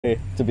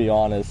to be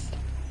honest.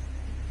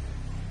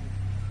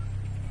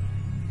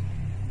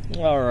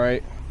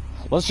 Alright.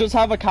 Let's just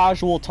have a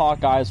casual talk,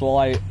 guys,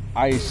 while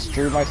I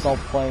stream myself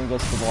playing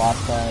this for the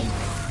last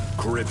time.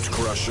 Crypt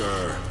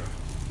Crusher.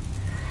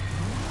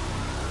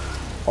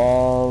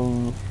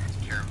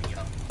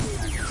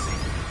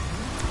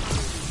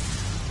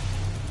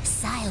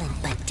 Silent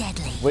but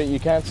deadly. Wait, you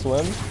can't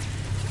swim?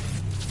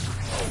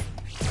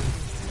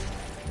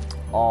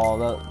 Oh,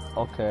 that...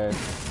 okay.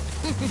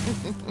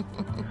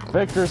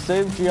 Victor,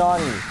 save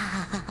Gianni!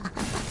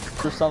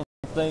 Or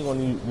something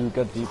when you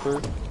get deeper?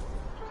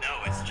 No,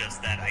 it's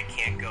just that I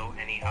can't go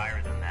any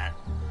higher than that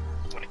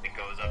when it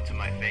goes up to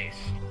my face.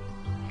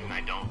 And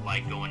I don't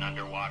like going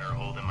underwater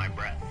holding my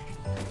breath.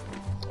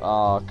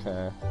 Oh,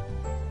 okay.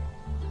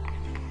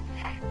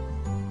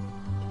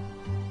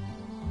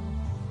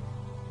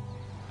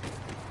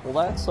 Well,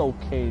 that's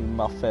okay,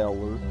 my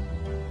fella.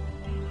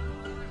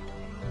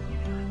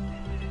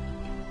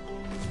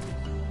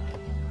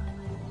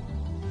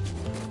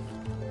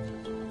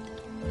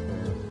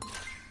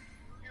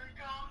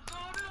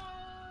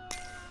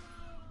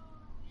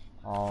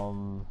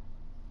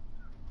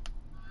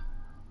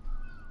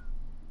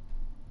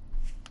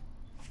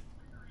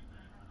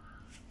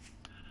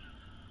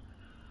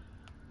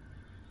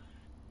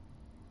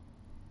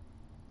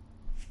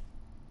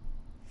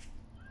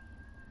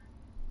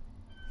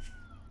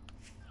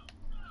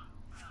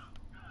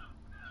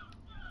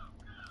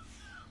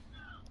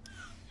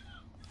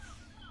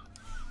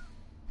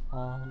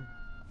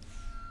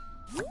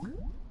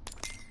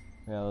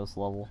 Yeah, this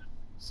level.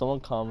 Someone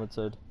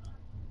commented.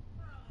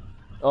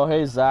 Oh,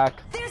 hey,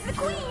 Zach. There's the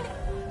queen!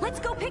 Let's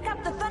go pick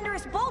up the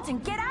thunderous bolt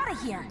and get out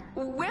of here!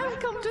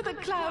 Welcome to the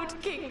Cloud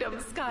Kingdom,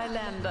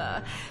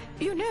 Skylander.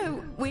 You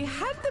know, we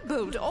had the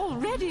bolt all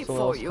ready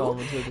for you,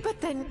 commented. but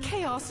then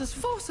Chaos's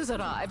forces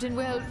arrived and,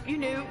 well, you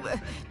know,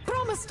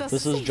 promised us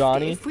This is safety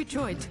Johnny? if we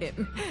joined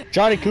him.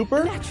 Johnny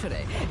Cooper?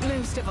 Naturally,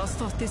 most of us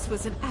thought this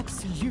was an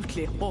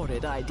absolutely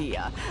horrid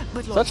idea,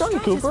 but that Johnny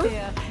Cooper?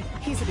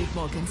 He's a bit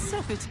more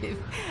conservative,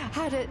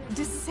 had a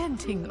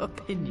dissenting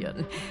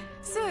opinion.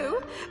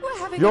 So, we're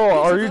having Yo, a bit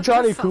are of you a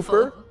Johnny kerfuffle.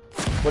 Cooper?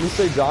 When you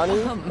say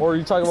Johnny? Or are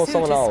you talking about so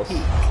someone to else?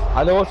 speak.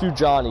 I know a few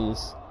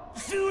Johnnies.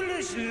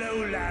 Foolish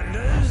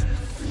lowlanders.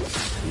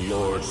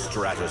 Lord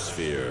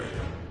Stratosphere.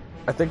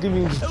 I think he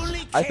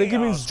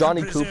means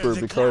Johnny Cooper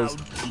because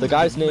the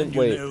guy's name.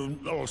 Wait,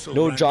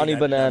 no, Johnny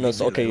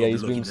Bananas. Okay, yeah,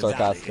 he's being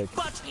sarcastic.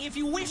 But if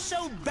you wish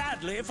so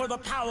badly for the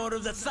power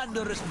of the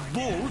thunderous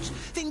bolt,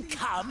 then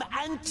come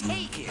and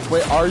take it.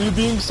 Wait, are you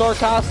being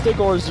sarcastic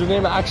or is your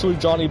name actually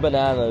Johnny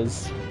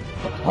Bananas?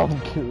 I'm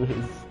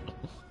curious.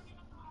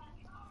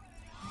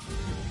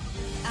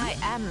 I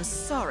am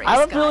sorry, I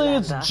have a feeling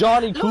it's Skylander.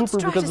 Johnny Lord Cooper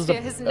because it's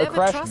Stratosphere has a never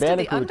Crash trusted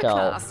Bandicoot the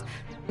account. underclass.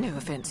 No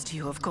offense to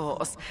you, of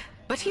course,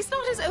 but he's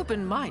not as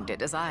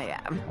open-minded as I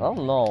am. I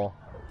don't know.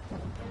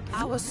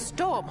 Our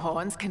storm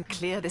horns can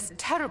clear this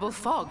terrible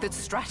fog that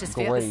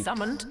Stratosphere Great. has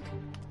summoned.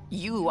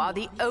 You are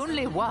the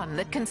only one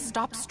that can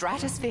stop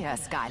Stratosphere,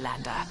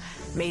 Skylander.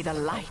 May the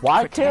light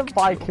Why protect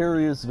can't you.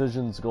 Vicarious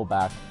Visions go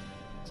back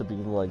to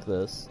being like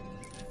this?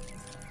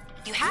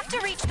 You have to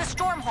reach the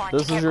storm horn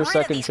This to is get your rid of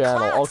second these channel.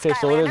 clouds, Okay,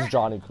 so it is Skylander.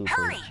 Johnny Cooper.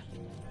 Hurry!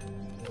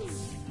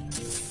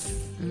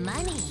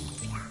 Money.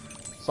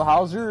 So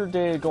how's your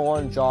day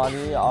going,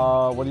 Johnny?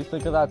 What do you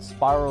think of that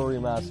Spiral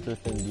remaster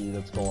thingy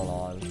that's going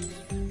on?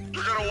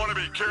 You're gonna want to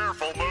be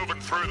careful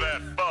moving through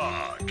that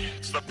fog.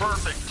 It's the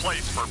perfect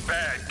place for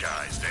bad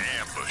guys to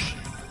ambush you.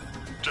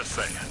 Just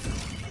saying.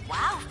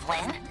 Wow,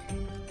 Flynn.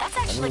 That's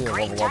I actually need to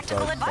great level up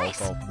tactical that advice.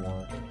 Stealth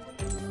more.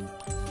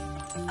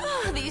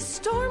 These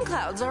storm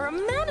clouds are a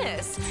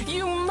menace.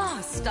 You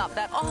must stop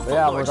that awful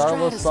Yeah, Lord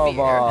regardless of,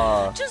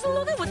 Stratosphere. Just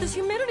look at what this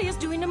humidity is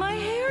doing to my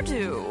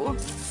hairdo.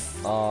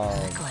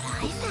 Look what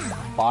I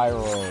found.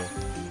 Spiral.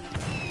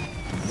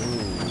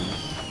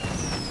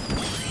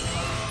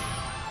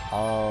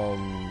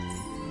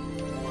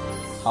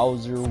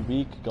 How's your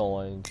week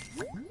going?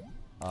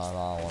 No, I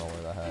don't wanna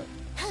wear the hat.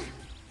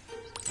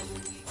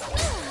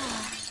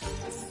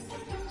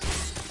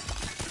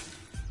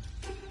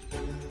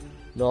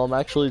 No, I'm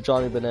actually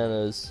Johnny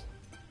Bananas.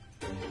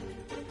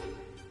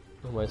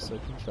 Who am I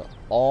second shot?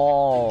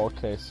 Oh,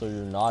 okay, so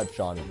you're not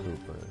Johnny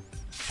Cooper.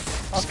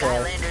 Okay.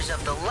 Skylanders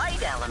of the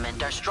light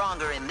element are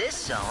stronger in this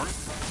zone.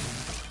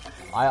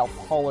 I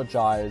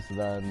apologize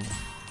then.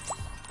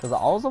 Cause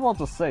I was about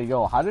to say,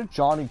 yo, how did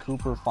Johnny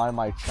Cooper find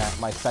my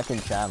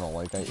second channel?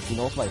 Like, he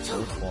knows my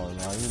first one,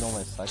 how do you know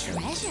my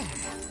second? Treasure.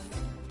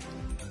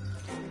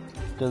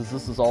 Because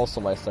this is also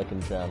my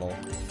second channel.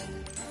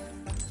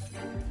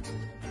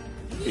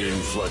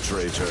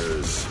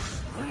 Infiltrators.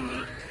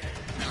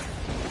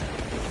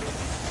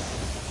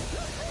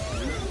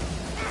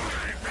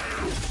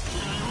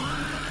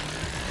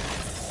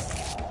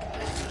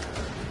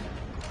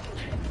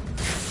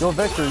 Yo,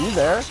 Victor, you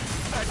there?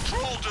 That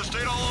troll just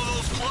ate all of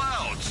those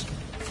clouds.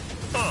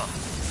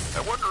 Huh.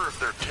 I wonder if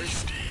they're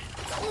tasty.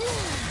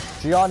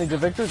 Gianni, did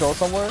Victor go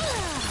somewhere?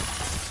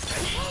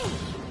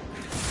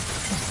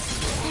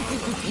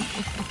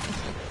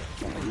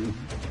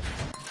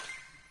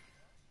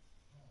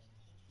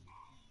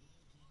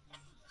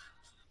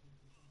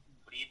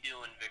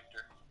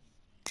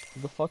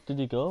 Where the fuck did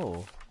he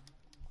go?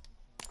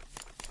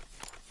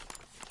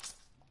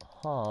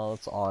 Huh,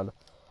 that's odd.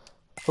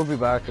 He'll be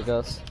back, I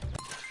guess.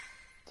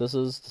 This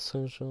is the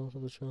same show to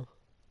the show.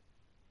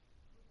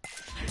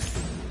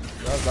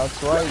 Yeah,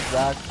 that's right,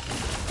 Zach.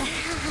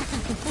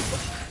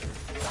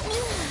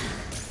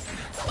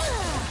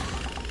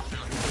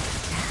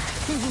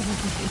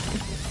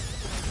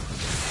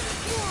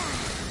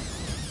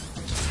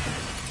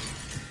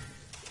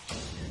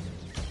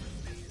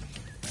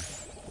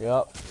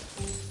 Yep.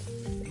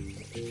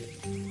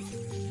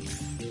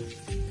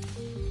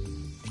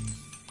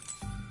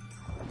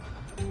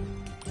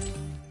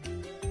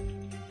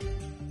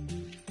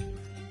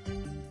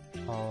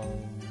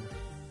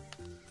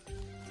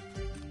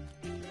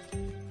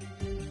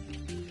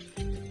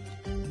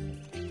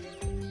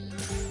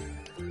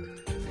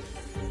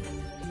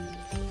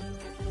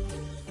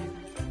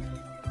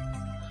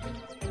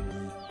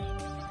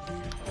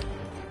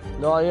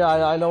 No,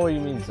 yeah, I know what you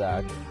mean,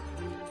 Zach.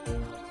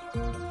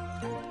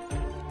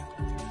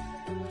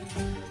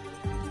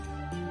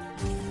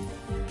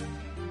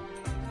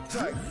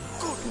 Thank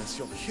goodness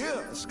you're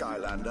here,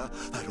 Skylander.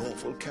 That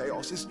awful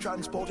chaos is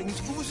transporting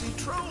its oozy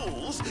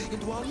trolls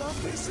into our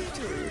lovely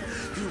city.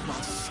 You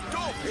must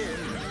stop him.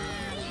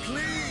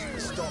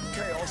 Please stop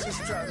Chaos's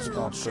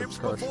transport ships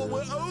before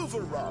we're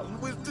overrun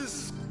with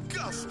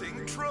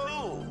disgusting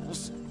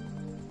trolls.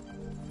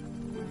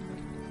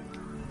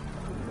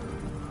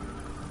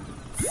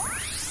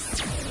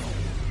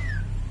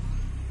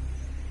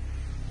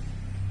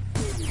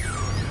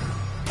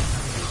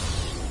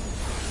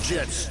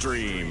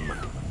 Jetstream.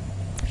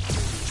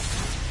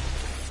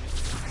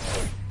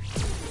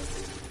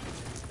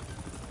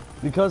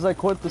 Because I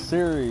quit the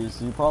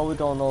series. You probably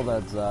don't know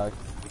that, Zach.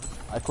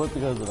 I quit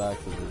because of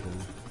Activision.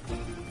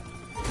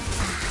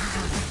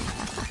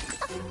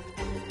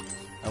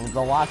 And with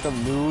the lack of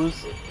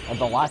news and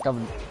the lack of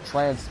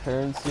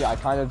transparency, I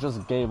kind of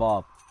just gave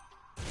up.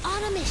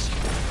 On a mission.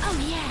 Oh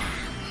yeah.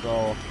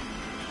 So,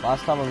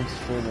 last time I'm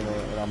streaming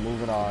it, and I'm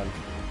moving on.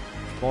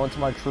 Going to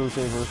my true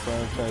favorite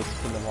franchise,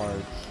 Kingdom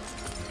Hearts.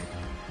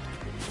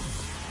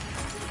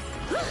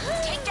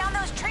 Take down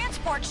those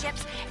transport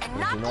ships and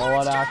knock You know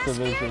what, Lord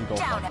Activision, go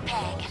down fuck a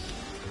peg. You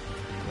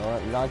know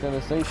what, you're not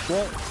gonna say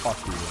shit?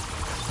 Fuck you.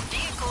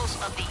 Vehicles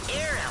of the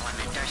air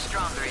element are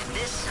stronger in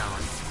this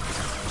zone.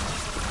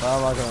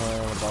 I'm not gonna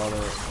rant about it.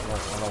 I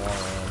don't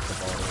wanna rant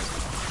about it.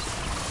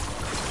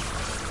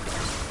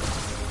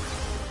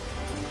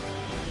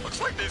 Looks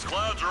like these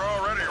clouds are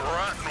already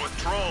rotten with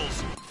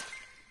trolls.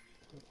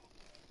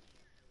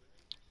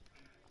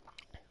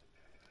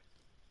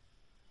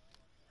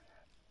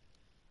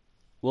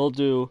 We'll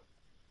do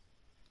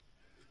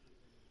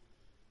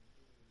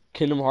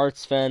Kingdom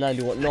Hearts Fan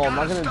 91. No, I'm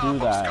not gonna do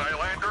that.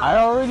 I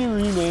already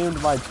renamed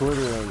my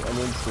Twitter and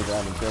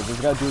Instagram. Okay? I just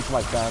gotta do it to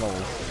my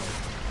channels.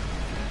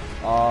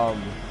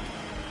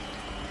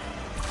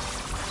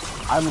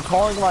 I'm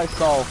calling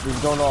myself, if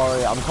you don't know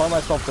already, I'm calling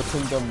myself the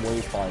Kingdom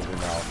Wayfinder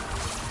now.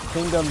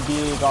 Kingdom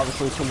being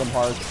obviously Kingdom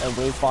Hearts, and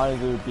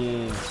Wayfinder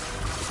being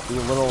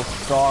the little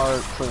star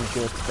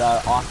trinkets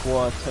that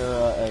Aqua,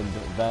 Terra, and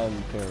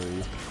Ven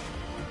carry.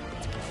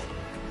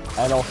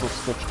 And also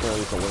Stitch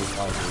carries a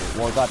Wayfinder.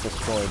 Well, it got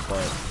destroyed,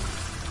 but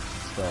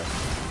still.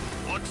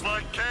 Looks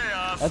like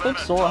chaos. I think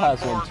Sora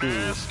has one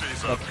too.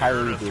 Like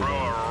Kyrie did. Throw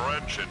a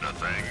wrench into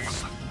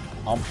things.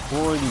 I'm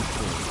pretty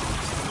sure.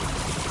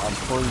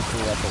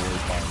 That's a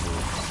Wayfinder.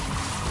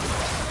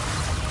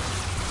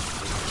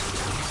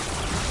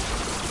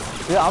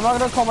 Yeah, I'm not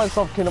gonna call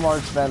myself Kingdom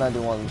Hearts Fan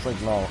 91. It's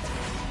like, no.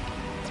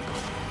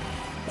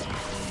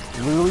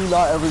 Literally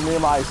not every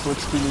name I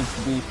switch to needs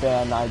to be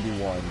Fan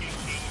 91.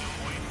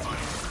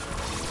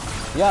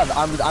 Yeah,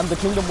 I'm the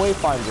Kingdom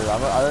Wayfinder. I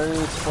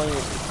already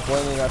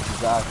explaining that to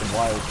Zach and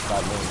why it's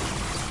that name.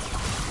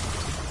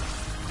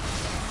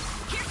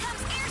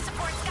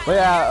 But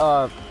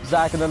yeah,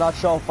 Zach, in a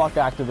nutshell, fuck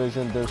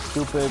Activision. They're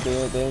stupid.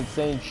 They ain't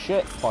saying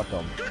shit. Fuck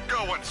them. Good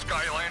going,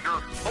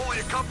 Skylander. Only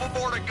a couple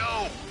more to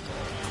go.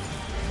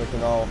 Like, you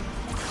know,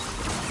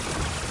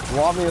 you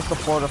want me to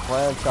support a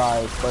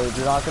franchise, but if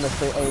you're not gonna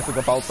say anything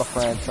about the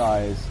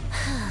franchise,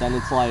 then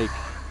it's like.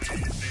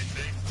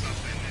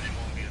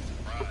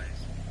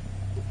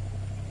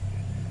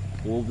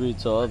 Will be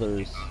to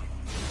others.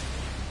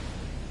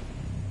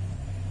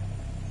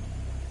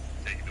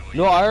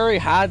 No, I already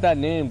had that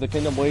name, the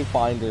Kingdom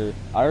Wayfinder.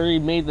 I already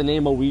made the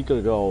name a week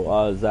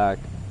ago, Zach.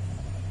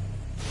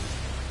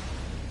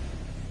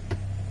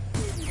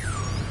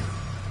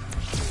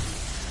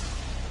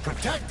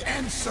 Protect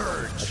and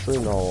surge. Actually,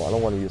 no, I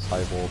don't want to use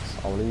high volts.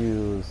 I want to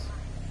use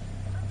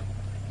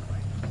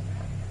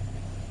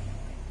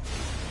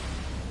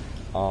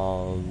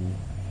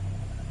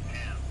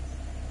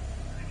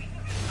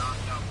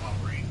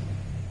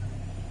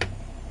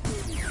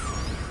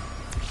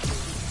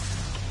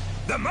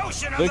The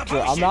motion of Victor,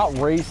 the I'm not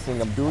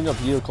racing, I'm doing a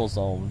vehicle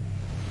zone.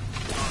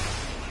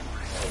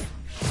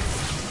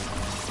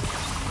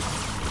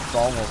 It's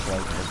almost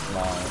like it's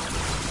not.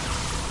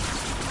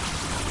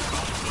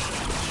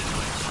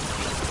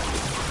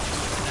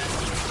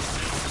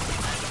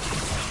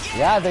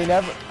 Yeah, they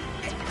never...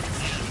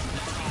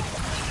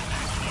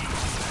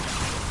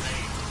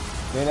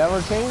 They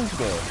never changed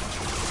it.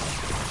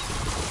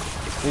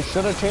 They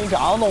should have changed it.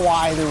 I don't know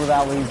why they were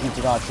that lazy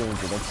to not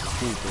change it. That's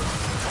stupid.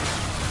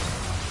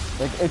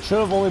 Like, it should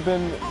have only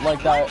been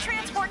like that. One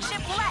transport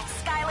ship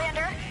left,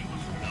 Skylander.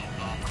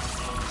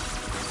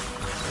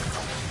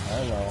 I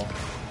don't know.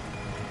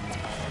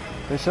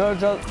 They should have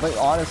just, like,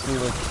 honestly,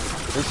 like,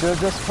 they should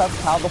have just kept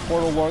how the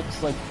portal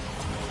looks, like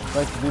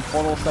the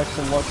portal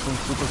section looks in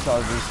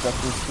Superchargers,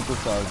 just in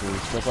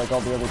Superchargers, just like all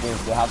the other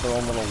games. They have their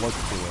own little look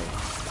to it.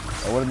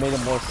 It would have made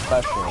it more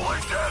special.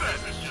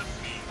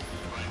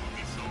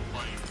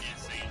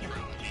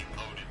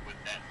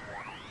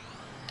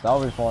 That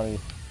would be funny.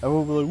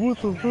 Everyone would be like, what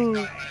the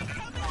fuck?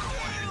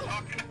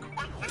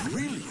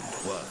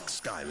 Brilliant work,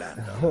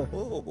 Skylander.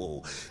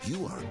 Oh,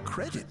 you are a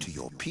credit to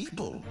your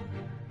people.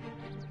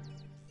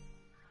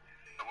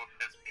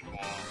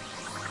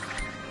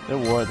 It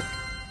would.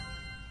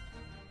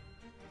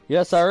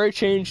 Yes, I already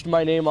changed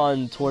my name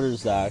on Twitter,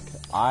 Zach.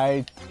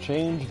 I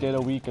changed it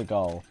a week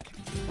ago.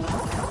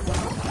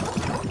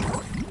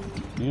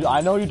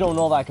 I know you don't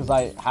know that because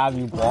I have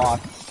you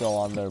blocked still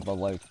on there, but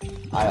like,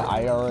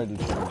 I already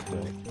changed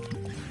it.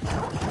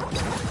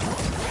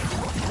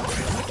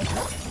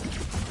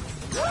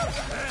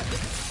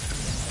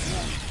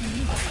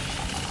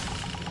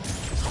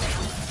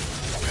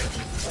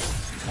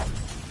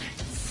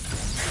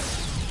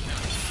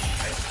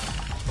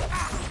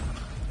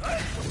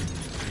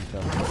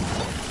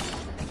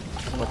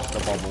 Switch the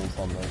bubbles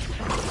on this.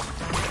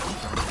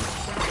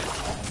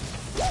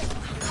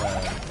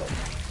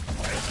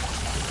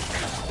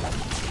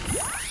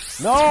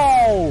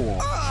 No!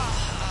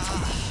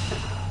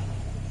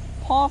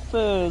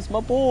 Poffus, my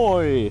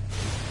boy!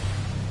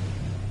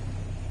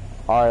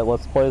 Alright,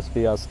 let's play as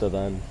Fiesta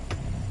then.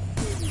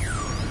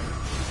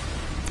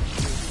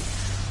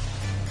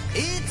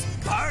 It's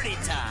party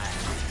time!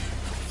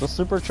 The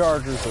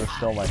Superchargers are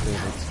still my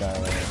favorite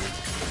Skylanders.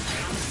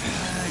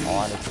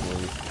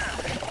 Honestly.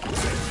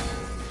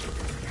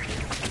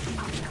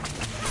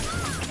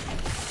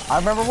 I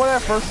remember when I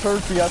first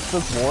heard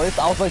Fiesta's voice,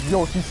 I was like,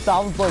 yo, he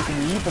sounds like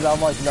me, but I'm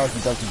like, no, he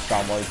doesn't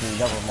sound like me,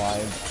 never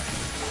mind.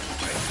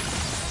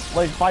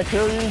 Like,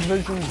 Vicarious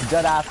Vision's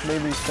deadass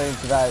made me think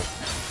that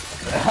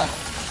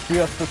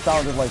Fiesta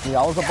sounded like me.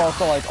 I was about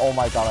to like, oh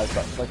my god, I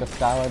sound like a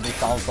Skylander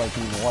sounds like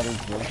me, what is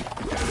this?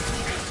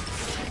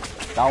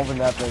 That would've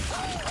been epic.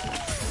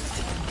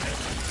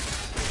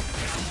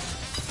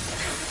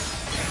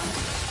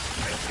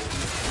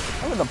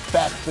 That was the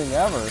best thing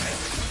ever.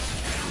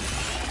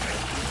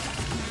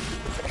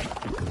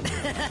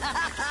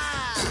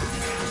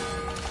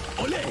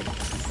 Ole!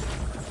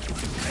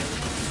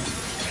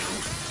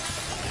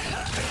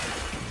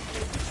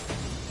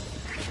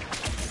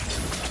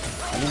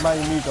 I need my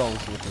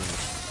amigos with me.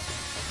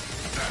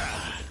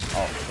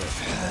 Oh, shit.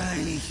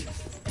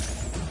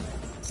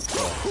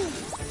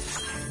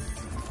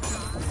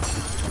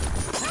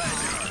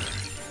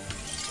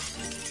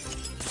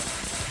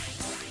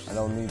 I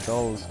don't need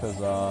those because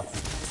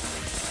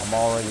I'm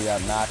already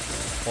at max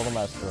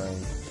quartermaster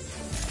range.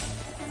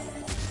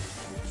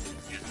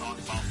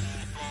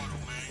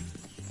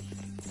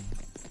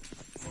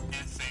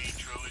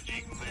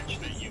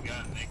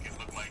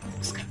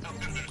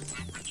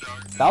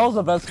 That was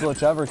the best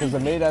glitch ever because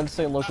it made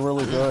Insane look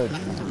really good.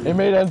 It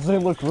made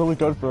Insane look really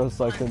good for a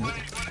second.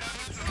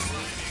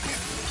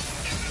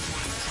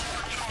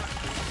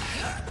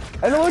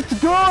 And it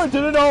looked good!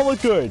 Did it not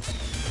look good?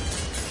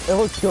 It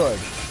looked good.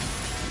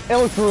 It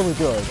looked really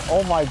good.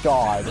 Oh my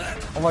god.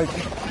 I'm like...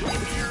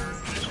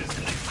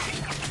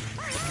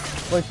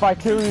 Like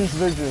Vicarious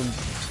Visions.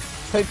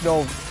 Take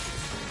note.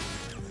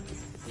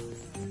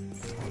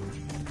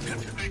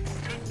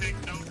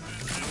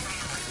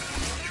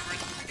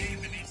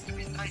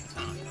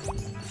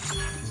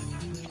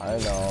 I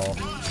know.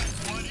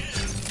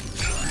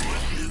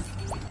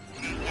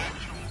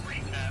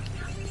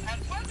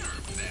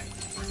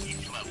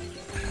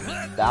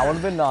 That would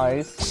have been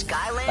nice.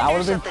 Skylanders That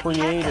would have been of the tech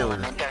creative.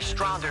 element are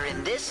stronger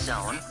in this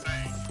zone.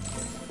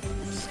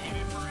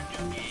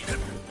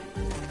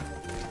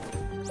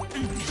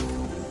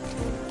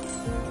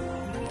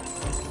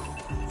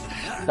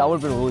 That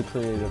would have been really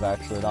creative,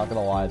 actually. Not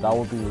gonna lie, that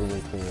would be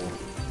really cool.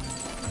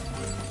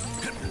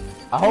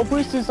 I hope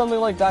we see something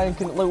like that in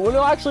Kingdom. Like, well,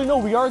 no, actually, no,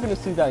 we are gonna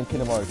see that in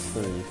Kingdom Hearts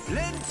 3.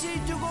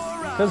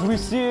 Because we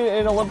see it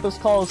in Olympus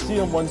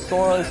Coliseum when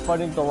Sora is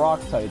fighting the Rock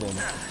Titan.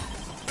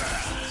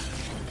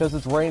 Because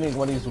it's raining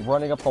when he's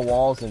running up the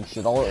walls and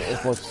shit. Oh,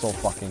 it looks so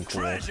fucking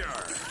cool. Like,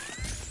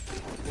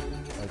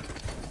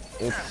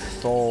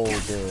 it's so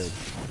good.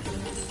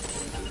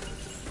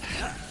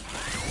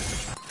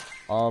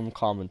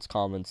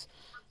 Comments.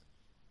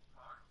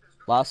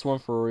 Last one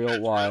for real,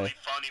 why? Really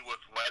funny with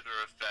weather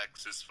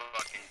effects is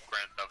fucking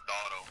Grand Theft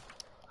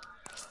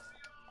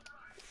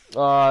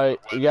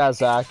Auto. Yeah,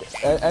 Zach.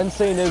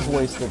 Insane is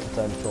wasted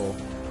potential.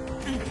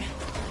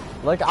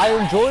 Like, I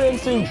enjoy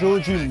Insane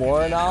Trilogy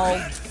more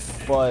now,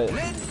 but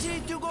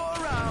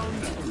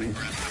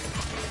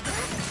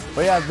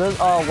yeah, this,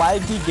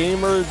 Laggy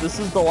Gamer, this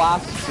is the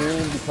last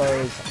stream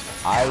because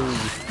I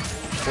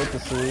quit the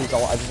series.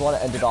 I just want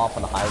to end it off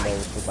on a high note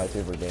with my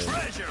favorite game.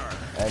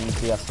 And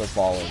Fiesta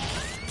Fallen.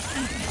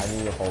 I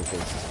need to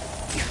focus.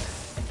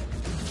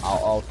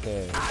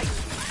 Okay.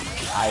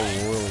 I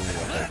really need to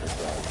focus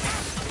right.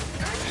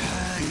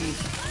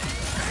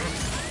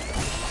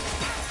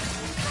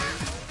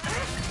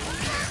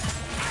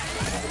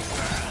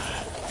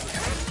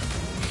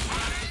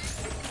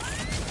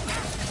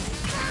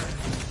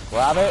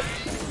 Grab it.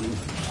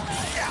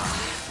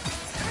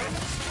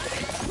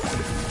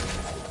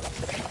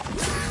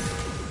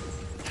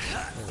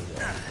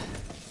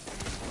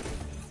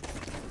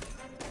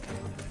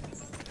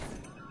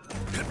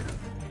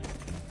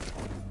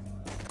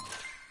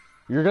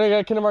 You're gonna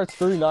get Kingdom Hearts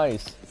 3,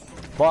 nice.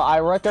 But I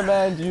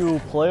recommend you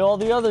play all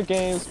the other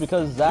games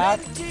because Zach,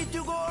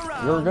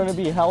 you're gonna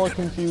be hella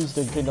confused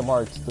in Kingdom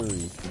Hearts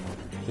 3.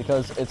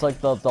 Because it's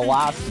like the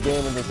last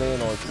game in the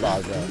Xehanort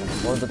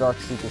Saga. Or the Dark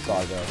Secret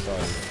Saga,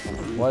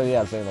 sorry. Well,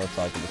 yeah, Xehanort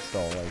Saga, but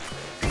still, like...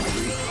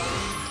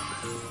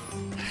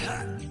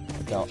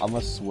 Okay, I'm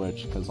gonna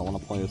switch because I want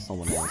to play as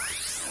someone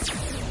else.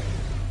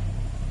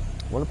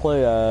 I want to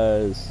play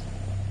as...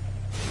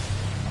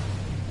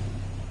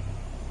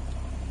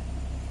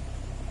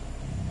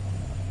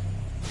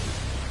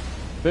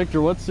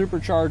 Victor, what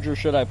supercharger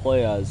should I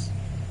play as?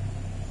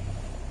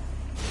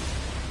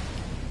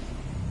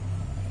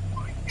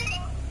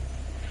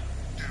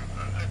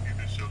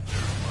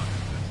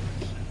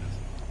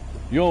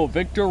 Yo,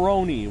 Victor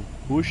Roni,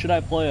 who should I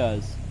play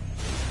as?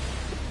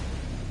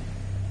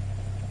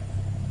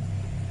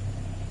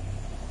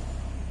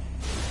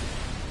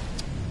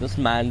 This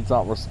man's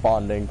not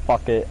responding.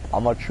 Fuck it.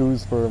 I'm gonna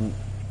choose for him.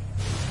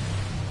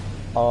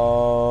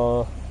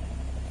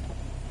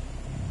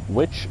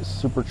 Which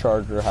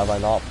supercharger have I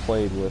not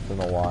played with in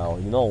a while?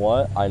 You know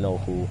what? I know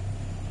who.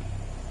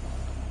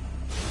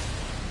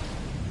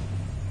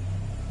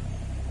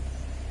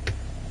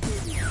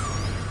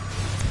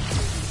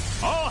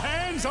 All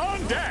hands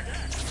on deck!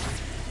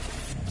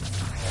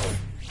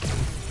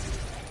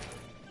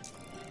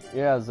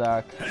 Yeah,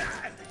 Zach.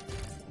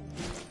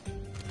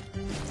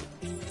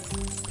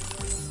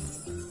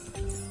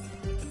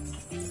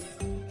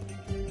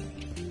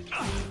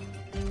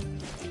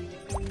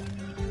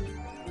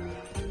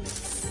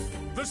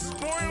 The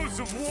spoils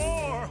of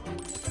war!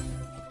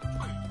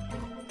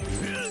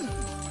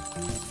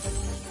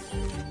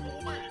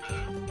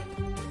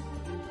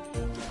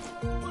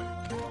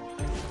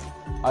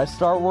 I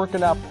start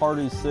working at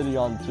Party City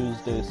on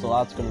Tuesday, so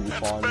that's gonna be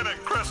fun. Spinning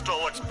crystal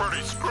looks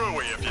pretty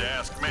screwy if you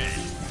ask me.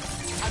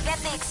 I bet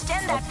they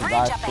extend that bridge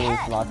That's up actually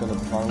ahead. not gonna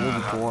be fun. We'll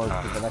be bored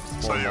for the next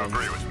 4 So you months.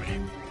 agree with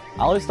me?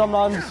 At least I'm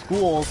not in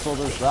school, so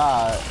there's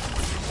that.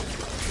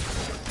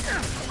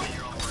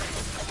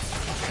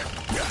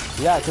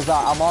 Yeah, because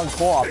I'm on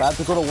co-op. I have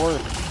to go to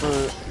work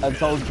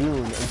until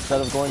June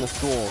instead of going to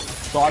school.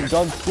 So I'm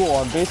done school.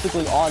 I'm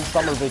basically on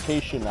summer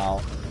vacation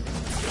now.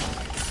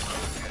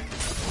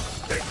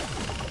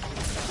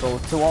 So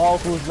to all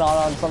who's not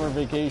on summer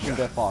vacation,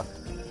 get fucked.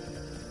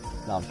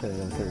 No, I'm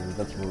kidding.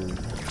 That's rude.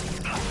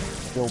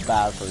 Feel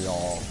bad for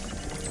y'all.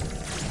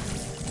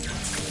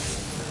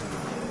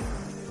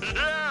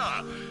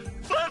 Yeah!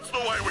 That's the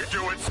way we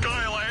do it,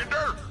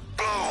 Skylander!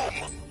 Boom!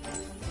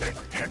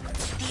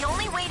 The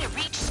only way to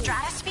reach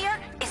Stratosphere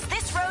is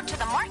this road to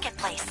the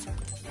marketplace.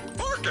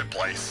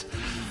 Marketplace?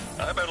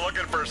 I've been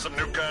looking for some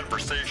new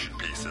conversation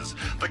pieces.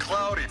 The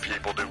Cloudy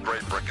people do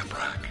great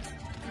bric-a-brac.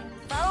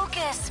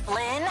 Focus,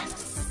 Flynn.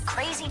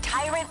 Crazy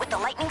tyrant with the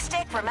lightning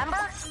stick,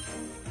 remember?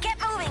 Get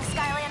moving,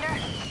 Skylander.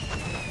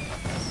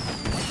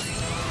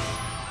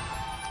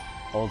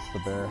 Oh, it's the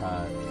bear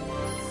hat.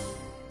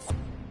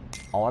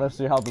 I want to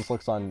see how this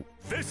looks on...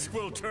 This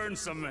will turn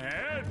some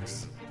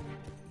heads!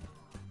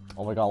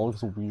 Oh my god, it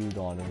looks weird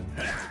on him.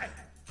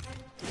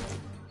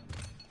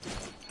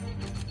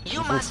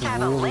 You must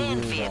have a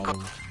land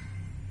vehicle.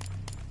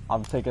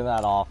 I'm taking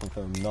that off of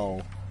him,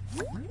 no.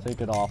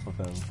 Take it off of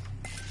him.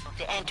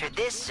 To enter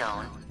this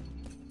zone.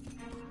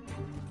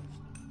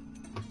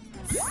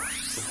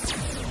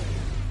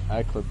 I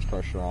had Crypt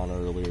Crusher on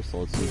earlier, so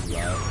let's use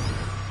that.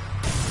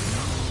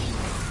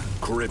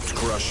 Crypt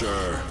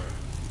Crusher.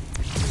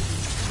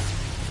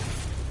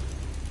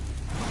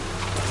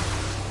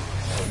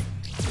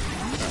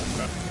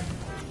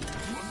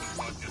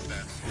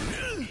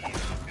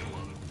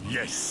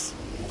 Yes.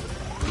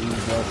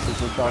 Use the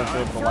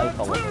supercharger of the life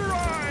element.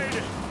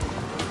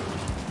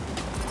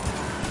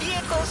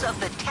 Vehicles of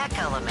the tech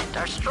element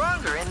are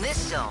stronger in this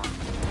zone.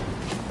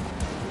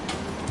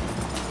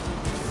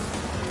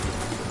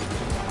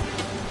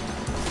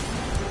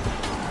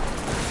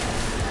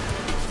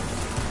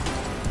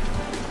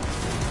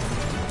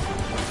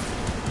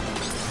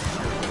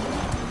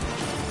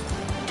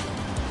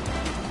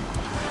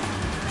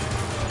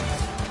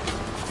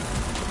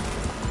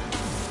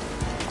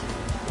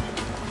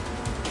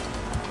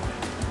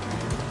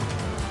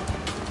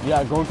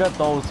 Yeah, go get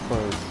those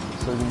first,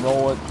 so you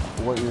know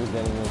what you're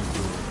getting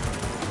into.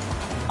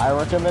 I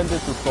recommend it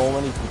to so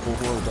many people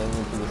who are getting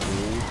into the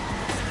series,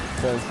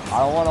 because I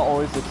don't want to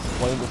always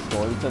explain the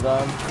story to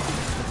them,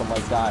 because I'm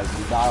like, guys,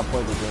 you gotta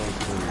play the games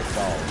for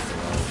yourselves, you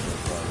know,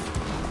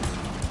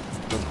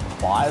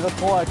 buy the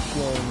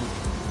collection,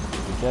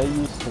 you get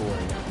used to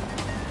it.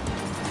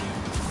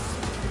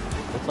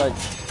 It's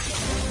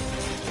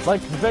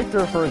like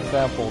Victor, for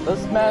example.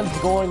 This man's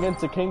going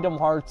into Kingdom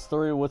Hearts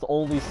 3 with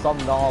only some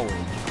knowledge.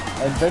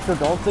 And Victor,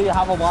 don't say you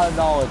have a lot of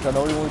knowledge. I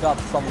know you only got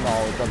some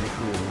knowledge on the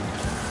series.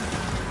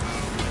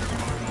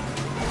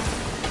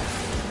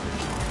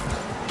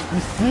 You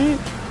see?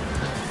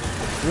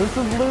 This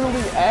is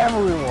literally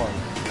everyone.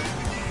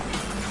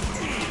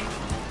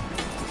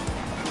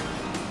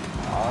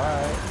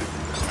 Alright.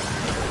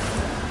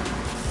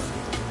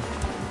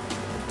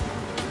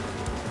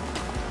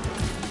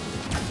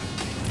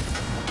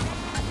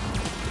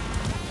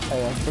 Hey,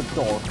 that's the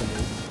door for me.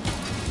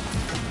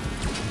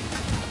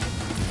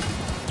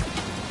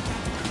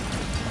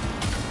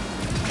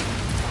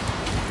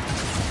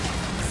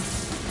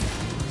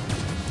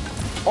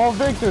 Oh,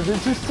 Victor,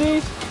 did you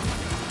see?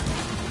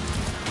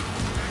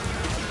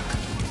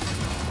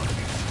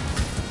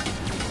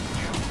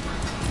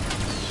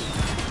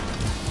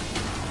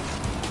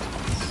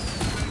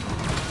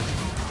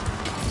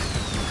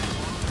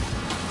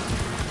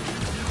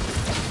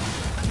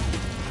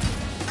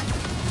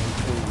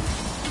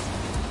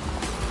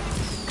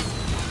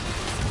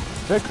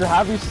 Victor,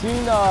 have you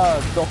seen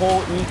the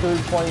whole E3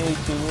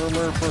 2018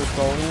 rumor for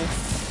Sony?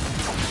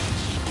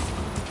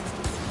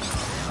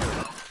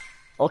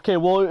 Okay,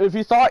 well, if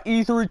you thought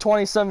E3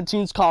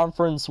 2017's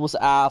conference was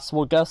ass,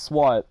 well, guess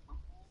what?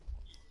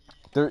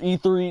 Their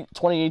E3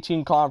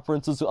 2018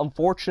 conference is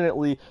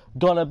unfortunately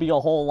gonna be a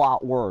whole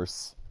lot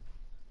worse.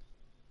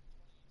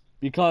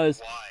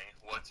 Because... Why?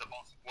 What's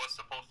supposed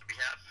to be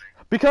happening?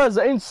 Because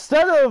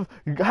instead of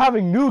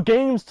having new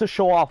games to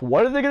show off,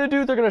 what are they going to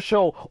do? They're going to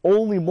show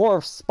only more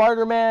of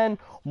Spider-Man,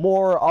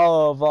 more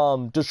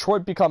of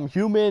Detroit Become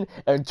Human,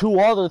 and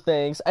 2 other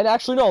things. And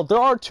actually, no, there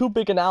are 2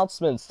 big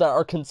announcements that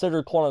are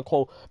considered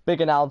quote-unquote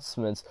big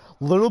announcements.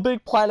 Little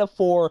Big Planet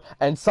 4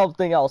 and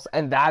something else,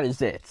 and that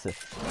is it.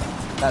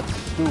 That's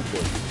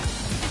stupid.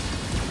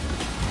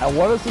 And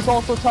what does this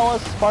also tell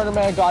us?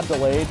 Spider-Man got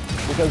delayed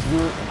because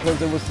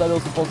it was said it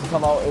was supposed to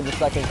come out in the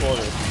 2nd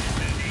quarter.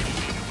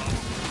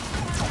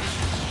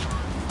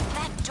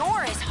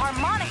 Door is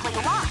harmonically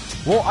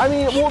locked. Well, I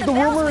mean, the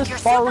rumor is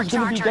Spyro's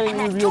gonna be getting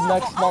revealed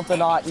next month and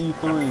not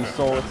E3,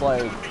 so it's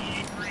like...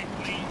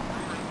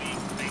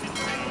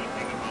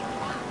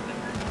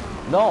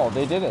 No,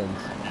 they didn't.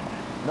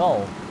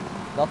 No.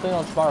 Nothing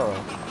on Spyro.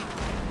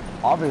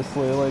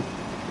 Obviously, like,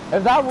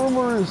 if that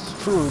rumor is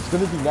true, it's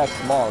gonna be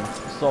next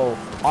month, so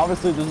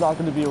obviously there's not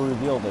gonna be a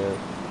reveal there.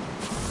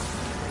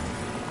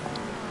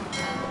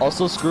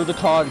 Also, screw the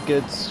COD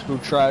kids who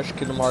trash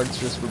Kingdom Hearts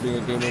just for being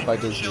a game made by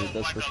Disney,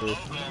 that's for sure.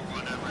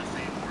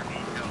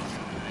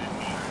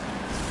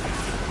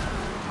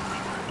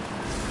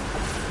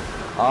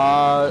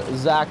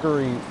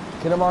 Zachary,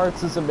 Kingdom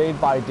Hearts isn't made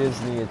by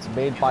Disney, it's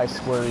made by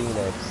Square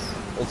Enix.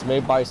 It's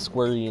made by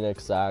Square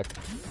Enix, Zach.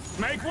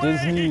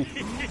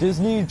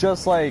 Disney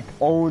just, like,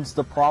 owns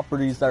the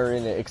properties that are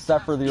in it,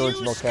 except for the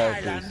original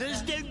characters.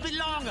 Skylanders don't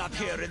belong up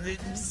here in the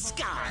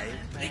sky.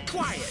 Be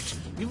quiet.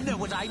 You know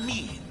what I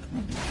mean.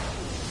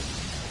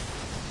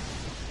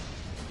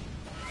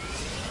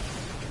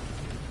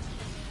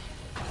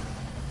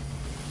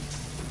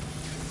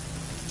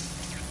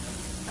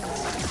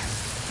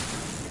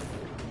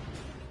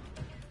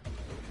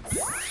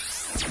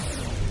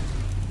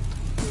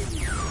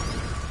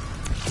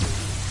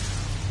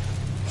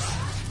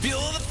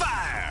 Fuel the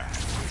fire!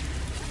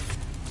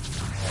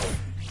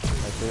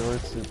 My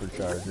favorite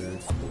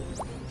superchargers.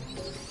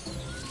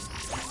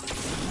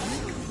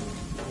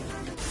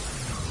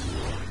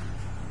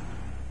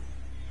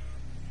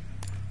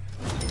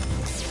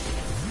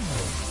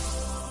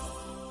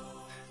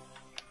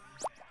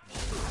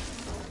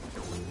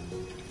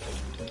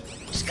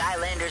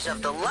 Skylanders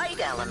of the light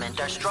element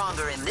are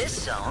stronger in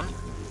this zone.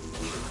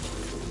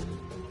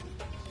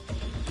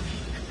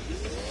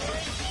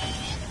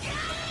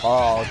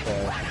 Oh,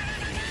 okay.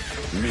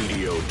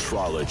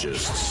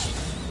 Meteotrologists.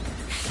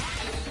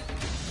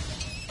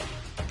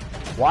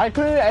 Why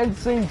couldn't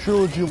N-Sync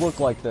Trilogy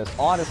look like this?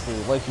 Honestly,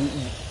 like,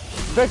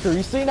 Victor,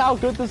 you seen how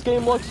good this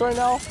game looks right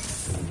now?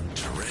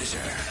 Treasure.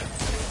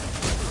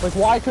 Like,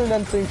 why couldn't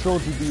N-Sync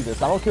Trilogy be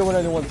this? I don't care what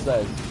anyone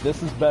says.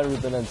 This is better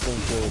than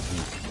N-Sync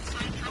Trilogy.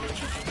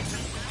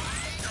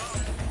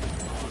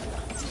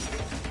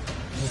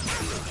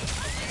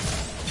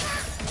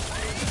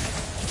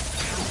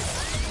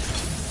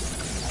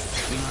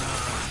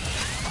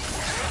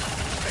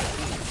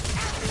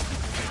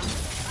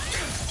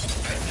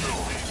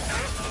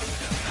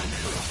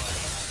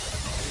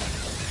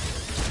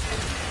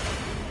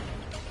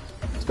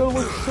 It's gonna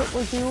look shit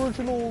like the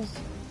originals.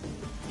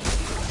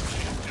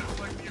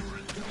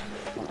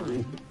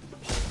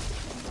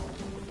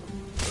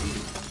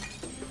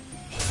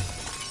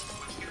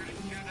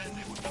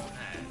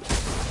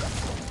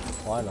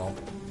 Oh, I know.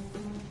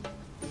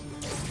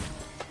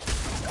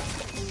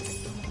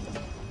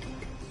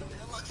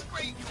 It looks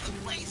great for the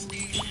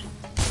PlayStation.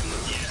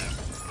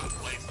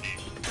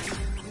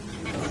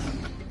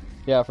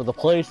 Yeah, for the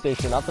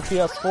PlayStation, not the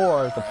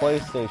PS4, the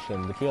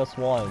PlayStation, the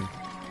PS1.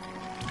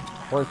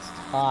 For its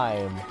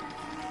time.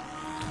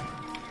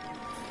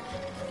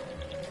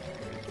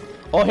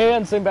 Oh, hey,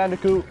 Insane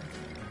Bandicoot.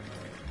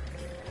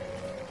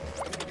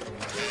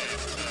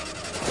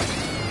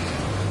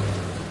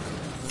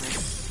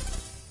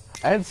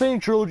 Insane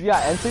Trilogy,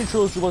 yeah, Insane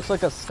Trilogy looks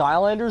like a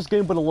Skylanders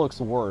game, but it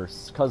looks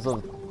worse because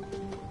of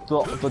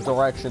the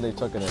direction they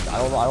took it in. I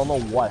don't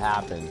know what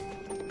happened,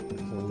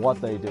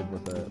 what they did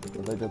with it,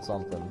 but they did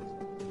something.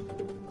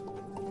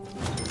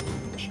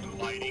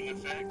 Lighting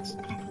effects.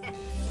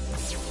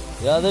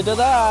 Yeah, they did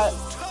that.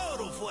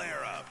 Total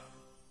flare up.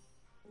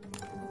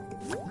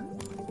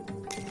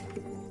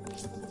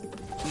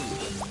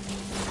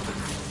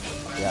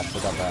 Yeah, I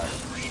got that.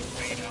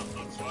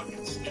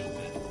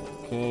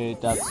 Okay,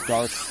 that's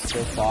Dark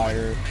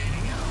Spitfire.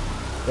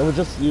 Then we'll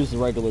just use the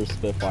regular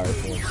Spitfire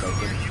for 1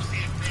 second.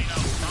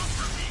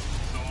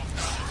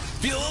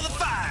 Feel the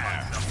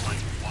fire!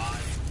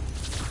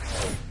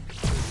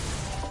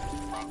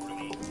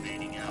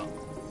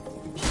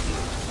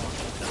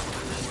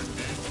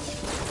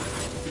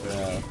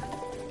 Yeah.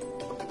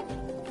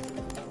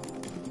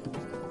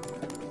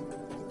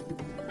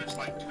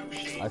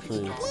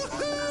 Actually,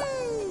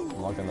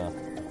 I'm not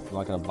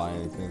gonna buy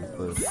anything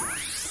for Spitfire.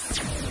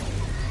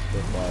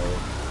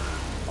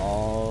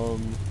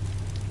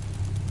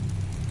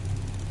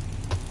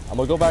 I'm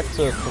gonna go back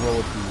to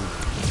Heroic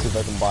and see if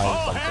I can buy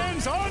All something.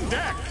 hands on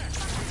deck.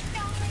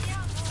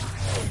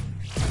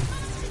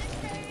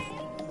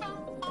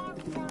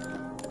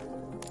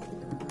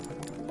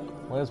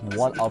 Well, there's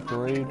one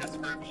upgrade.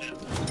 Moving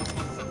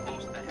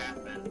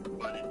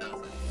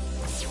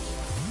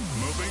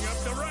up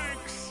the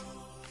ranks.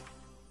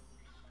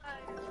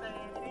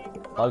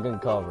 Hug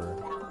and cover.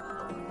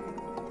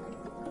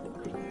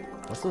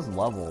 What's this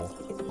level?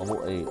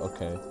 Level 8,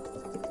 okay.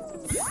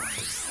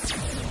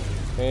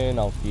 Okay,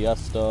 now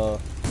Fiesta.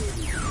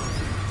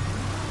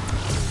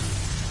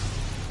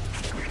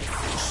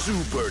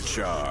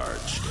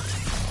 Supercharged.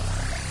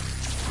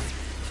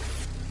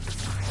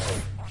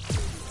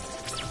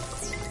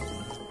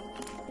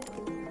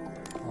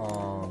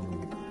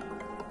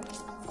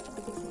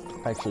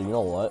 Actually, you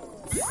know what?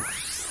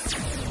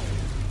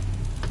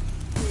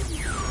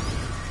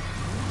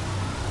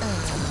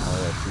 Oh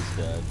yeah, she's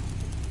dead.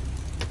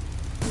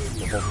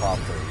 Double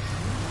poppers.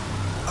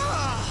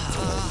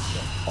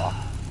 Fuck.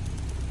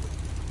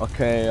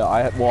 Okay,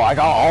 I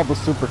got all the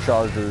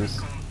superchargers.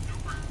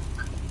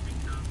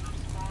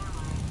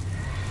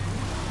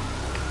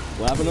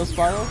 What happened to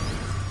Spyro?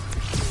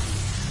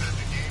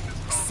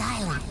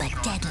 Silent but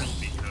deadly.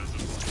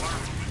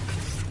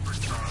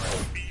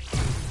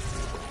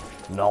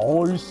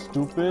 No, you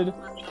stupid.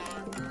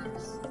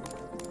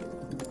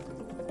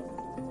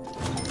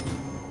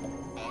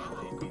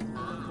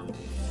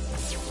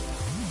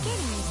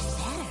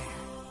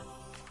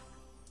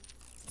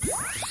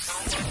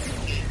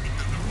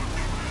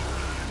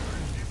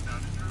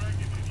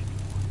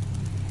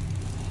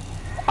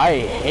 I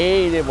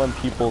hate it when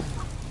people...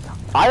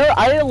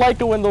 I didn't like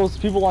it when those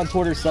people on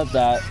Twitter said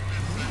that.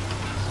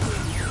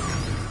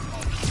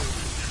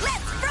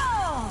 Let's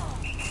roll!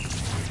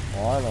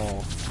 Oh, I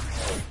know.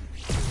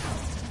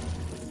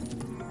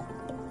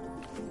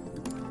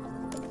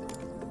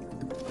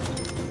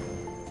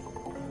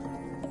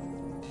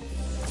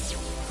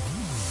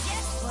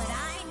 Just what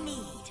I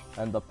need.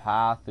 And the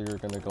path that you're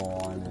gonna go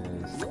on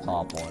is the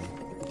top one.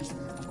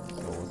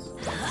 So let's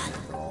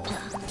go.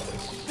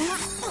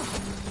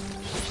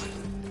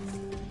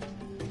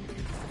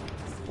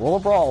 Roll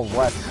Brawl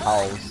West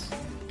House.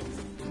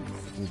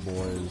 You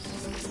boys.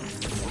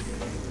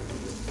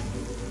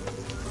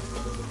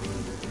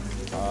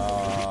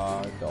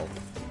 Go.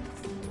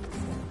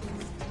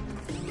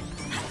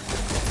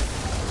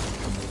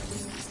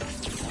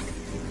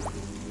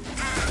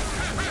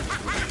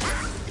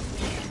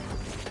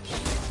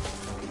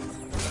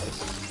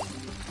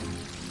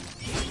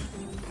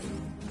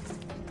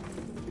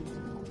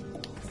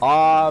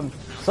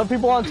 Some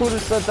people on Twitter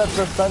said that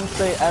the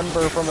Sensei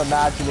Ember from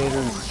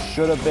Imaginators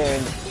should have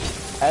been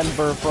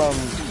Ember from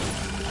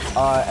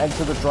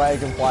Enter the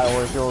Dragonfly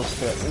or Hero's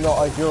Tale.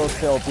 No, a Hero's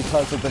Tale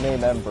because of the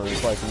name Ember.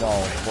 It's like, no,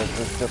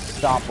 just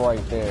stop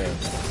right there.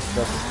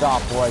 Just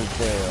stop right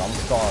there. I'm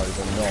sorry,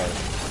 but no.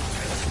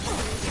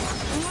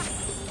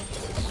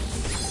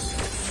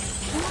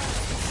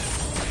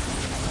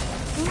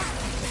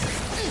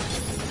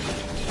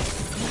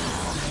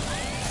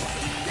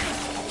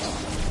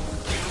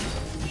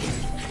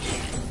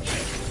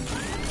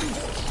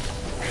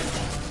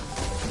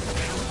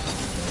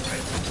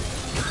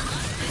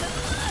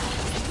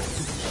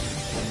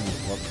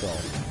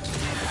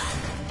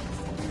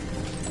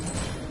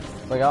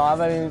 Like, I don't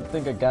have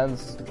anything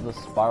against the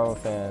Spyro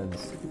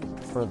fans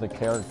for the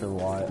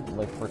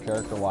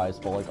character-wise,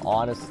 but like,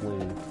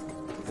 honestly,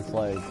 it's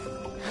like,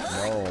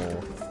 no.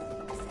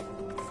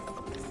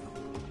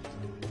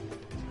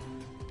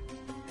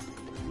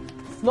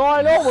 No,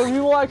 I know, but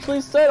people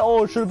actually said,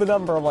 oh, it should have been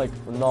Ember. I'm like,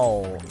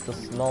 no,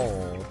 just no.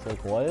 It's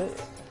like, what?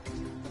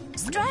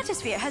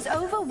 Stratosphere has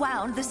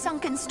overwound the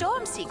sunken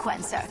storm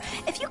sequencer.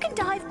 If you can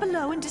dive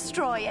below and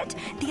destroy it,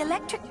 the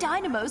electric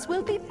dynamos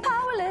will be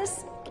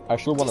powerless. I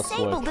actually want to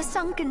Disable switch. the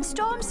sunken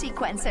storm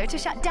sequencer to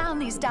shut down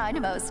these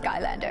dynamos,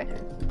 Skylander.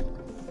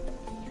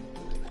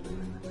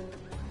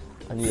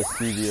 I need a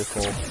sea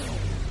vehicle.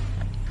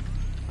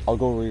 I'll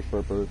go Reef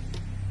Ripper.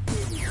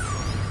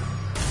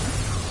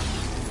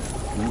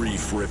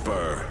 Reef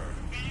Ripper.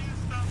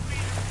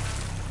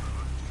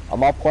 I'm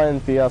not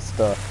playing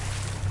Fiesta.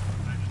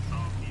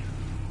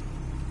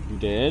 You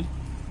did?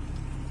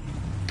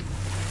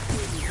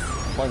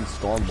 I'm playing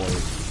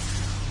Stormblade.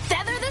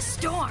 Feather the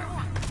storm!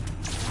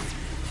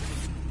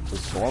 The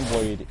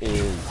Stormblade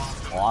is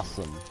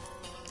awesome.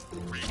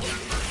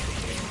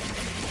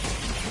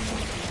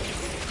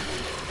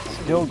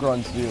 Skill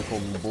Grunt's vehicle,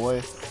 my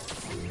boy.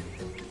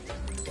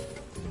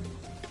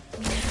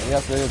 And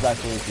yes, it is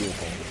actually a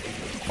vehicle.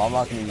 But I'm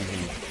not gonna use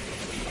it.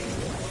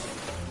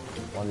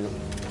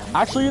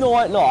 Actually, you know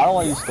what? No, I don't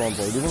want to use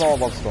Stormblade, even though I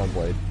love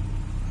Stormblade.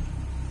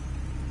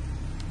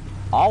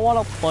 I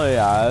want to play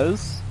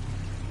as...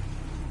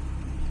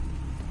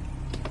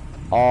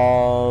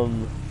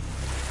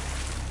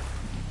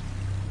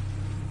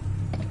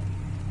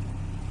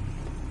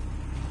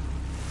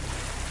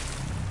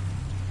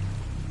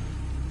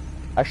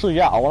 Actually,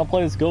 yeah, I want to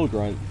play as Skill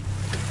Grunt.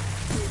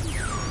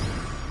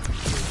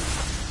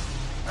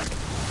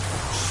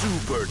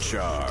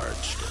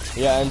 Supercharged.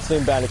 Yeah, and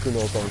Same Bandicoot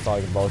knows what I'm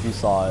talking about. He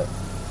saw it.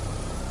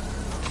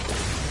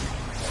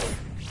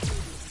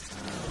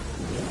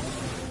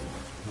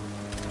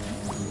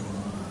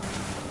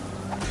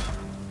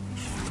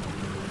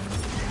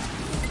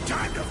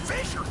 Time to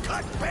fish or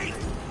cut bait.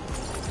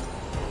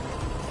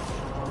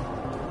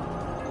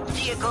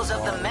 Vehicles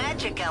of the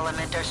magic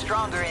element are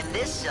stronger in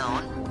this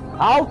zone.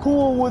 How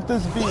cool would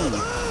this be?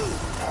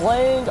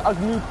 Playing a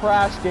new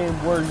Crash game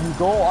where you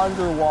go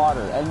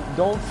underwater, and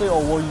don't say, oh,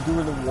 well, you do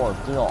it in Warp.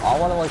 You know, I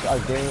want like a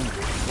game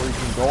where you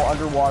can go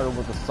underwater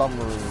with a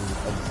submarine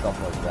and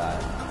stuff like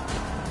that.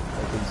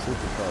 Like in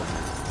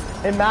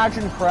Superchargers.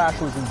 Imagine Crash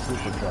was in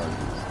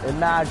Superchargers.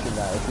 Imagine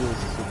that if he was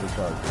in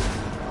Superchargers.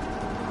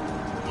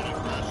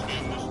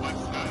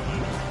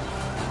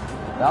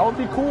 That would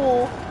be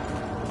cool,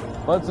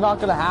 but it's not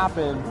gonna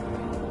happen.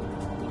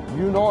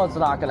 You know it's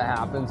not gonna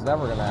happen. It's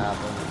never gonna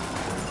happen.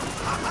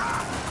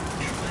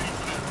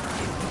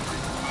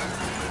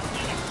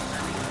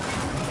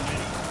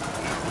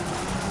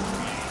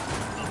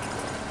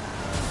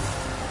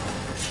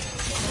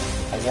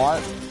 I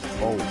want...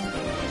 Oh.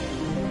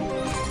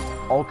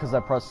 Oh, because I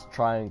pressed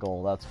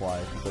triangle. That's why.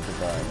 Because I did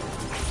that.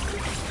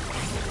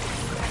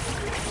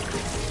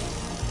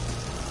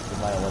 With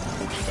my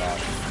electric shot.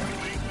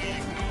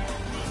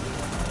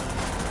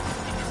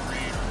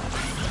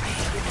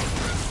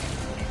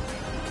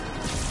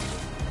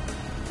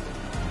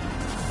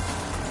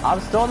 I'm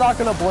still not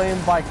gonna blame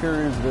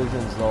Vicarious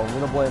Visions though. I'm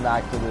gonna blame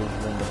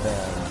Activision and the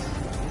fans.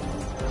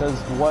 Because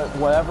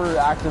whatever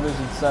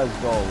Activision says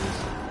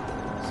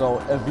goes. So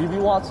if VV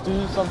wants to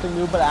do something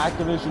new but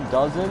Activision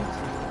doesn't,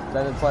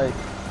 then it's like...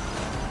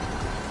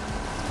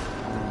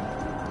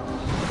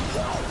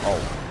 Oh,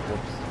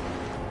 whoops.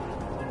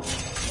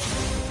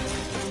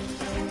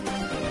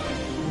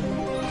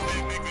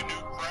 They make a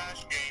new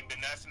Crash game, then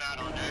that's not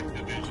on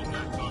Activision,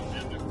 that's on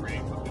them to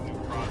create with the new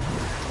product.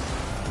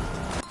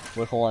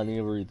 Wait, hold on, I need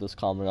to read this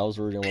comment. I was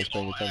reading, I was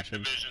paying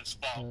attention. Activision's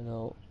fault. I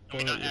know. I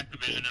mean, not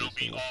Activision, it'll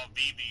be all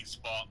VV's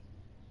fault.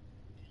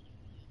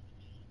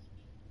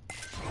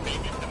 Maybe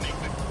to make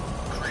the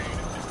creative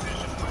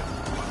decision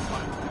with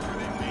what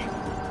they make.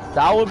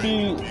 That would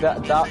be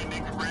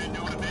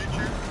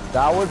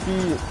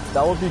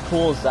that would be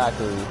cool,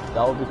 Zachary.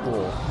 That would be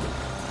cool.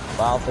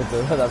 But I don't think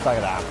that's not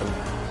gonna happen.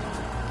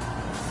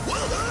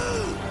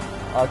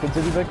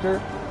 Continue,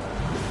 Victor.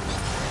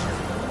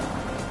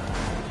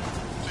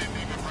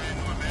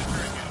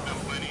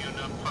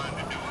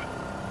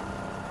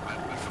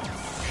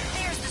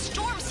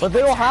 But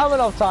they don't have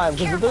enough time,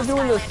 because if they're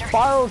doing this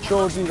Spiral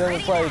trilogy, then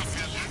it's like...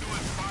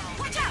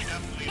 Watch out!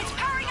 It's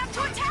powering up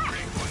to attack!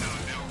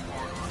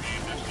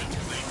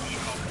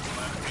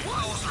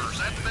 Wowzers,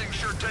 that thing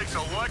sure takes a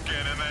licking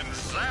and then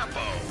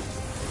zappo.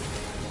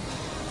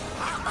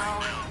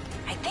 Uh-oh.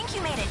 I think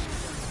you made it.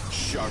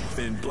 Shark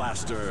Fin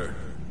Blaster.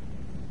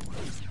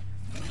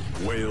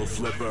 Whale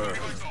Flipper.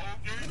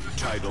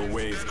 Tidal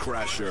Wave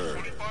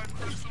Crasher.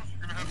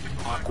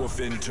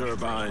 Aquafin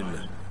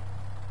Turbine.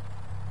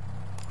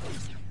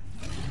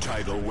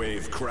 Tidal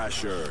Wave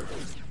Crasher.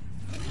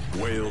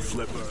 Whale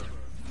Flipper.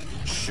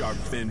 Shark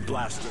Fin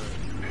Blaster.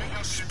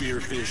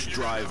 Spearfish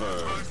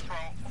Driver.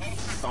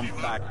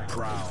 Thumpback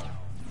Prow.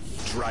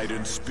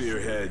 Trident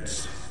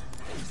Spearheads.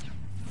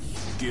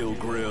 Gill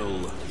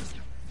Grill.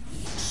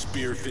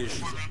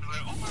 Spearfish.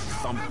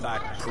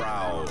 Thumpback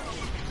Prow.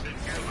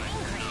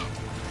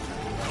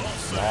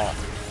 Wow.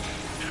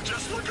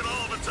 Just look at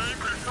all of its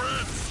angry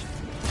friends.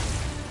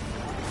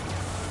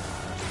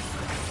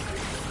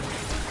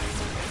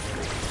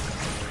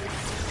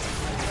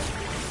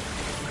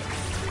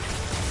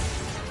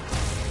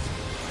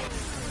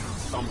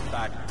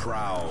 Thumpback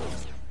Prow.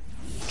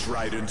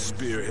 Trident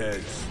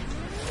Spearheads.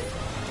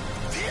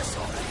 This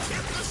ought to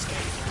tip the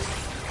scales.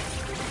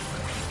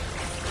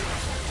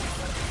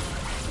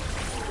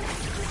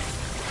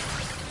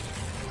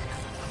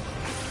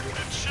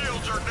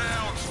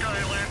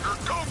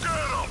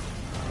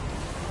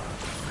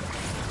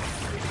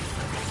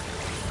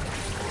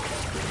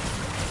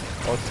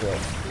 Oh shit.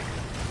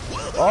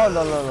 Oh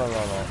no.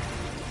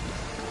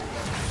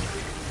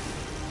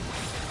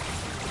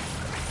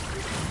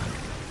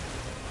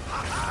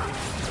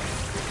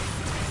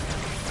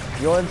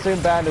 Yo, insane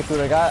bandicoot,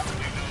 I got.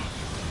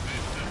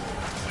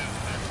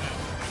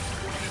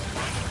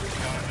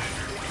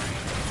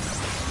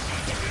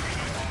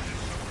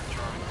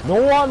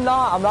 No, I'm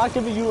not. I'm not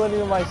giving you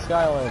any of my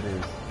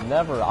Skylanders.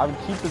 Never. I'm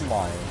keeping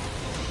mine.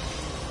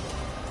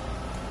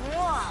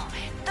 Whoa,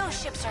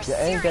 those ships are You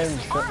ain't getting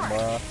seriously shit, armored.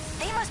 bruh.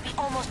 They must be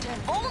almost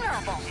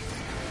invulnerable.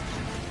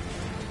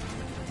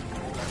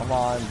 Come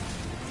on.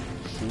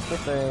 Shoot the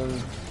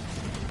thing.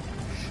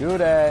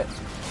 Shoot it.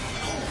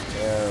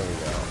 There we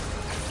go.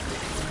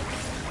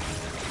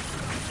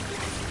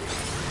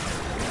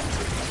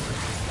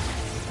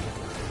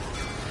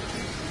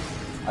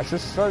 I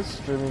should start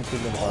streaming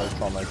Kingdom Hearts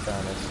on my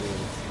channel soon.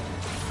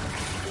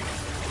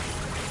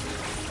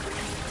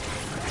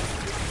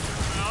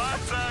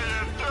 That's how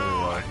you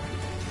do it.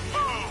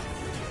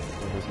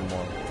 There's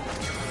more.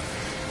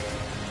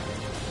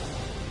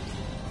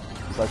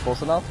 Is that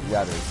close enough?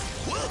 Yeah, it is.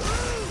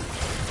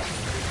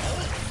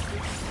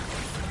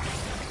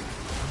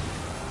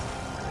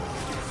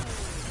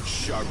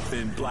 Sharp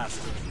fin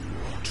blaster,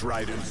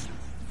 trident,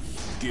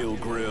 gill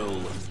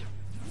grill,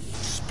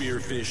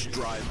 spearfish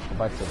drive. Go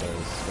back to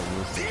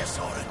those. This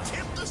ought to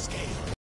tip the scale.